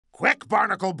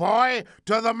Barnacle Boy,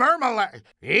 to the Mermaid.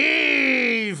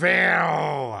 Evil!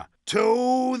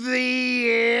 To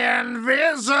the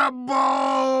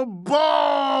invisible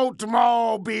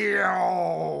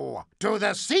boatmobile! To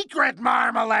the secret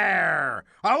Marmalade!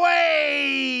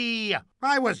 Away!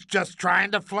 I was just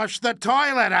trying to flush the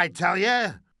toilet, I tell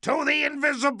you. To the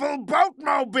invisible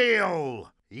boatmobile!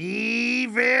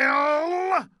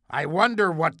 Evil! I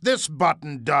wonder what this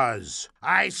button does.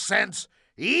 I sense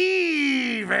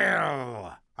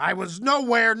evil! I was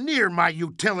nowhere near my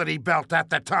utility belt at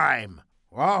the time.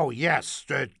 Oh, yes,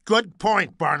 good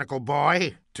point, Barnacle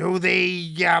Boy. To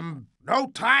the, no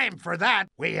time for that.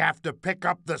 We have to pick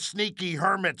up the sneaky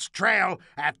hermit's trail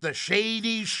at the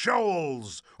shady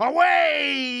shoals.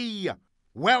 Away!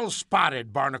 Well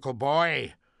spotted, Barnacle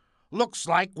Boy. Looks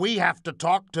like we have to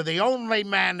talk to the only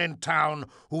man in town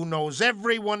who knows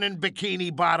everyone in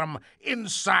Bikini Bottom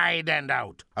inside and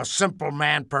out. A simple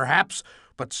man, perhaps,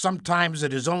 but sometimes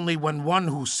it is only when one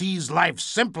who sees life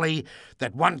simply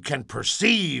that one can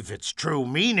perceive its true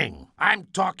meaning. I'm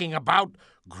talking about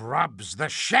Grubbs the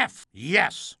chef.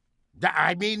 Yes.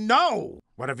 No.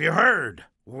 What have you heard?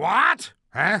 What?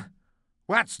 Huh?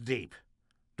 What's deep?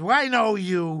 Do I know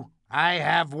you? I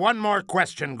have one more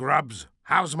question, Grubbs.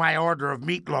 How's my order of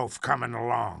meatloaf coming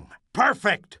along?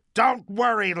 Perfect! Don't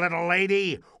worry, little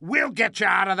lady. We'll get you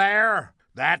out of there.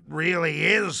 That really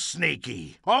is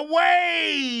sneaky.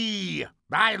 Away!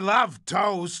 I love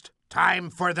toast. Time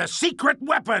for the secret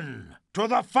weapon. To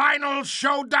the final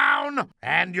showdown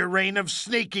and your reign of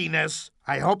sneakiness.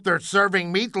 I hope they're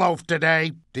serving meatloaf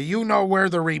today. Do you know where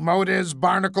the remote is,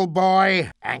 Barnacle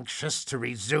Boy? Anxious to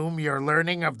resume your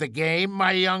learning of the game,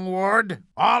 my young ward?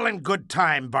 All in good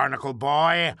time, Barnacle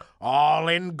Boy. All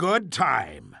in good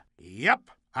time. Yep,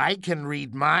 I can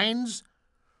read minds.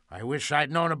 I wish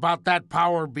I'd known about that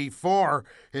power before.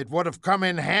 It would have come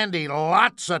in handy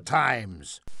lots of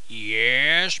times.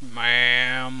 Yes,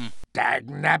 ma'am.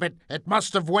 Dagnabbit, it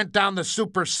must have went down the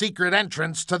super-secret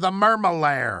entrance to the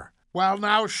Mermaid. Well,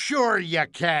 now sure you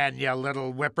can, you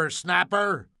little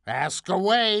whippersnapper. Ask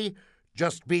away.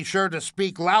 Just be sure to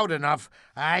speak loud enough.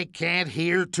 I can't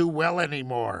hear too well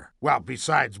anymore. Well,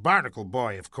 besides Barnacle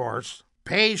Boy, of course.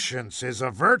 Patience is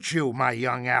a virtue, my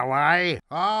young ally.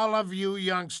 All of you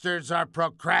youngsters are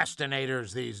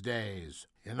procrastinators these days.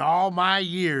 In all my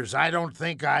years, I don't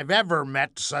think I've ever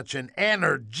met such an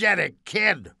energetic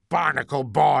kid. Barnacle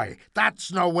Boy,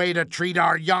 that's no way to treat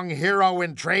our young hero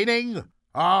in training.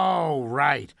 Oh,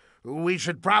 right. We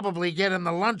should probably get in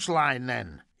the lunch line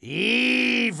then.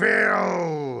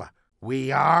 Evil!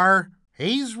 We are?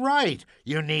 He's right.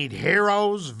 You need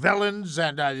heroes, villains,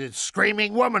 and a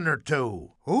screaming woman or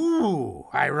two. Ooh,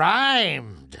 I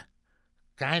rhymed.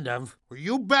 Kind of.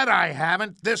 You bet I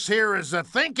haven't. This here is a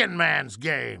thinking man's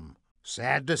game.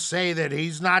 Sad to say that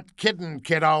he's not kidding,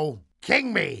 kiddo.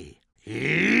 King me.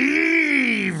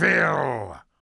 Evil!